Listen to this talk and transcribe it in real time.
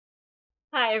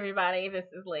Hi, everybody. This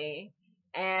is Lee.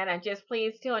 And I'm just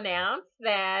pleased to announce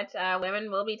that women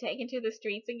will be taken to the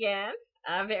streets again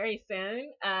very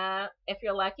soon. If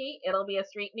you're lucky, it'll be a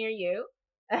street near you.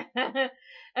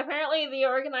 Apparently, the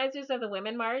organizers of the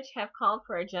Women March have called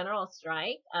for a general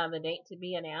strike, the date to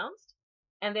be announced.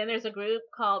 And then there's a group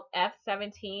called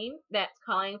F17 that's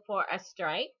calling for a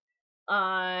strike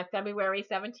on February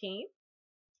 17th.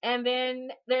 And then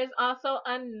there's also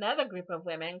another group of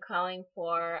women calling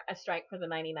for a strike for the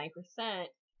 99%.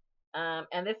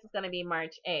 And this is going to be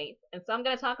March 8th. And so I'm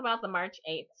going to talk about the March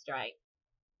 8th strike.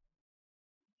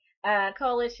 A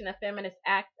coalition of feminist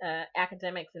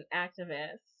academics and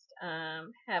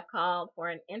activists have called for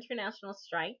an international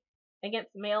strike against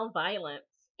male violence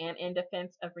and in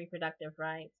defense of reproductive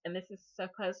rights. And this is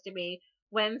supposed to be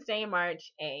Wednesday,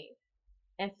 March 8th.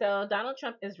 And so Donald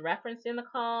Trump is referenced in the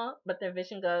call, but their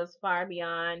vision goes far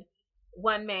beyond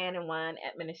one man and one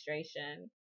administration.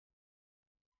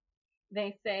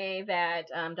 They say that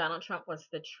Donald Trump was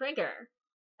the trigger,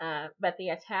 but the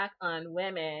attack on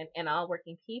women and all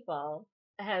working people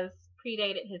has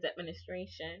predated his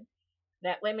administration.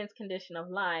 That women's condition of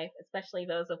life, especially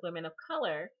those of women of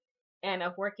color and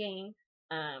of working,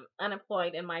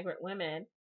 unemployed, and migrant women,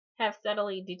 have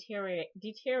steadily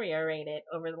deteriorated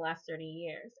over the last 30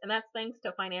 years. And that's thanks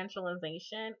to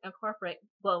financialization and corporate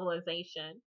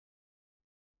globalization.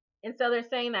 And so they're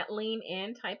saying that lean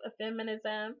in type of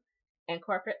feminism and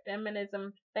corporate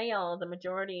feminism fail the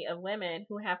majority of women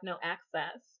who have no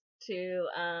access to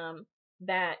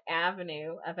that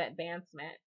avenue of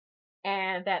advancement,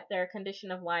 and that their condition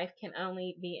of life can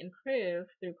only be improved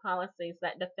through policies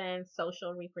that defend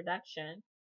social reproduction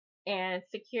and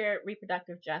secure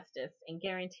reproductive justice and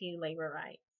guarantee labor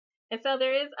rights. And so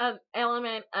there is an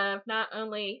element of not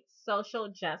only social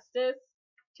justice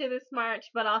to this march,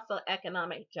 but also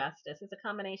economic justice. It's a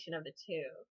combination of the two.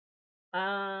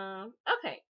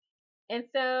 Okay. And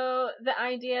so the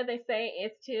idea, they say,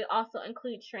 is to also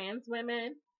include trans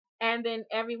women and then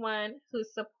everyone who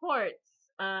supports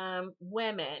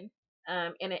women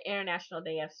in an International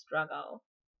Day of Struggle.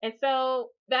 And so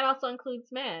that also includes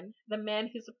men. The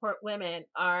men who support women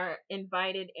are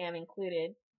invited and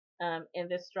included in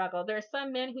this struggle. There are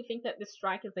some men who think that this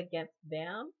strike is against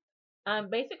them.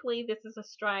 Basically, this is a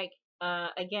strike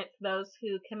against those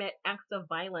who commit acts of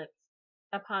violence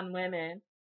upon women,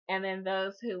 and then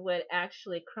those who would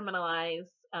actually criminalize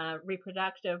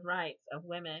reproductive rights of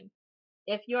women.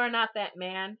 If you are not that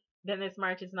man, then this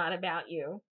march is not about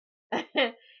you.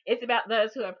 It's about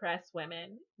those who oppress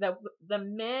women. The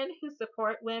men who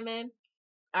support women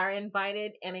are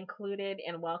invited and included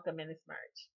and welcome in this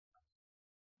march.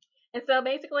 And so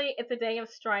basically, it's a day of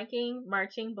striking,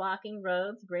 marching, blocking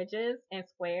roads, bridges, and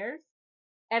squares,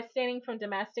 abstaining from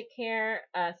domestic care,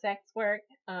 sex work,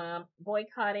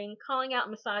 boycotting, calling out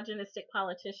misogynistic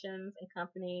politicians and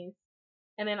companies,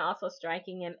 and then also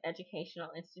striking in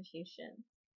educational institutions.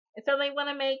 And so they want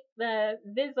to make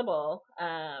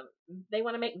they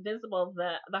want to make visible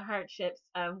the hardships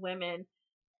of women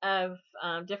of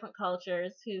different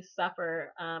cultures who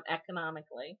suffer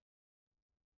economically.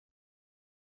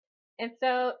 And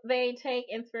so they take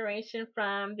inspiration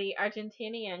from the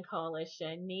Argentinian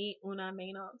coalition, Ni Una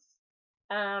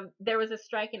Menos. There was a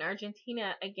strike in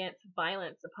Argentina against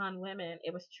violence upon women.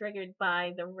 It was triggered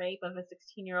by the rape of a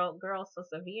 16-year-old girl so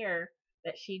severe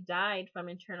that she died from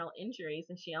internal injuries,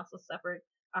 and she also suffered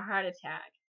a heart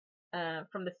attack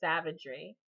from the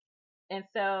savagery. And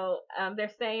so they're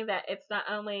saying that it's not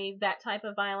only that type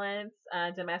of violence,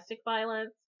 domestic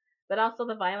violence, but also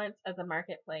the violence of the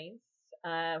marketplace,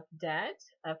 of debt,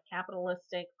 of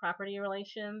capitalistic property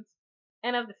relations,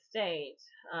 and of the state,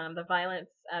 the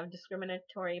violence of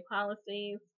discriminatory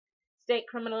policies, state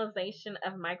criminalization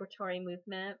of migratory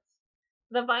movements,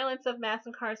 the violence of mass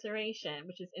incarceration,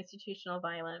 which is institutional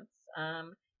violence,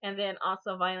 and then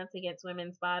also violence against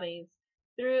women's bodies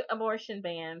through abortion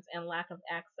bans and lack of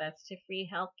access to free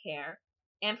health care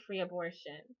and free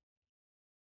abortion.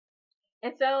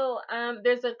 And so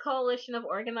there's a coalition of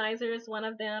organizers. One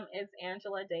of them is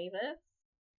Angela Davis.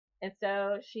 And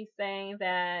so she's saying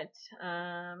that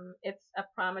it's a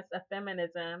promise of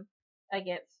feminism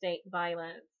against state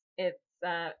violence. It's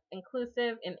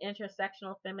inclusive and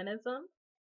intersectional feminism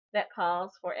that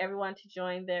calls for everyone to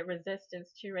join the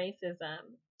resistance to racism,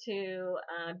 to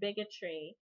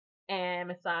bigotry and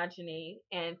misogyny,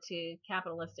 and to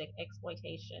capitalistic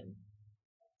exploitation.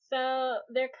 So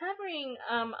they're covering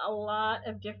a lot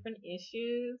of different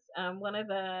issues. One of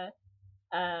the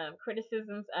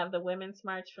criticisms of the Women's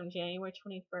March from January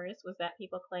 21st was that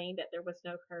people claimed that there was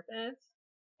no purpose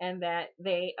and that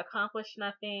they accomplished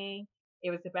nothing.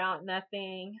 It was about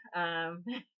nothing.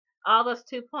 All those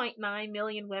 2.9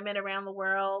 million women around the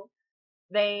world,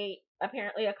 they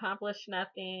apparently accomplished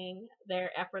nothing. Their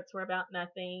efforts were about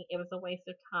nothing. It was a waste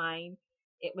of time.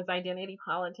 It was identity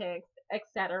politics,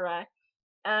 etc.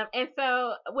 And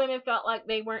so women felt like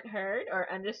they weren't heard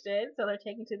or understood, so they're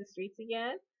taken to the streets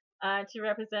again to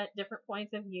represent different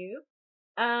points of view.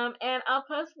 And I'll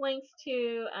post links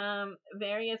to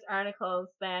various articles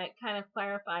that kind of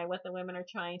clarify what the women are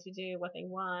trying to do, what they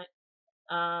want.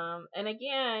 And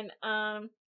again,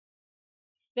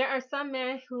 there are some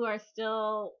men who are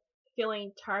still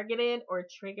feeling targeted or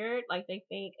triggered, like they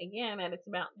think, again, that it's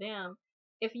about them.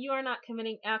 If you are not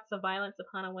committing acts of violence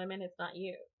upon a woman, it's not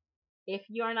you. If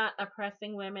you are not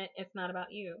oppressing women, it's not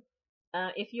about you.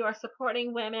 If you are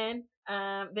supporting women,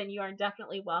 then you are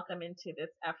definitely welcome into this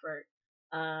effort.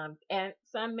 And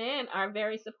some men are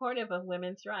very supportive of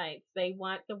women's rights. They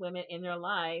want the women in their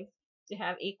lives to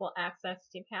have equal access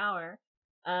to power.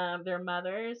 Their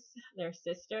mothers, their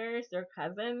sisters, their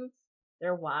cousins,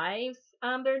 their wives,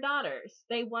 their daughters.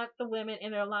 They want the women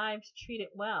in their lives treated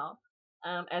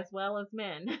as well as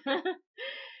men.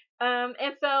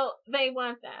 And so they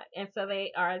want that. And so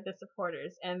they are the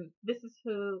supporters. And this is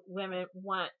who women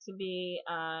want to be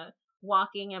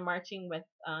walking and marching with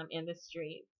in the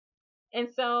streets. And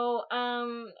so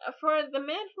for the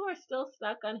men who are still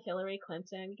stuck on Hillary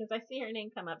Clinton, because I see her name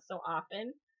come up so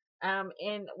often,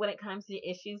 and when it comes to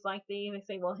issues like these, they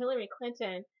say, well, Hillary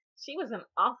Clinton, she was an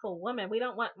awful woman. We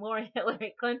don't want more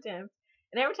Hillary Clintons.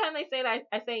 And every time they say that,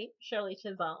 I say Shirley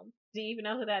Chisholm. Do you even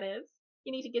know who that is?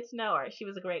 You need to get to know her. She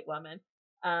was a great woman.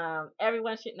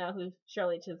 Everyone should know who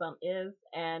Shirley Chisholm is,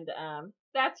 and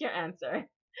that's your answer.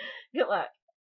 Good luck.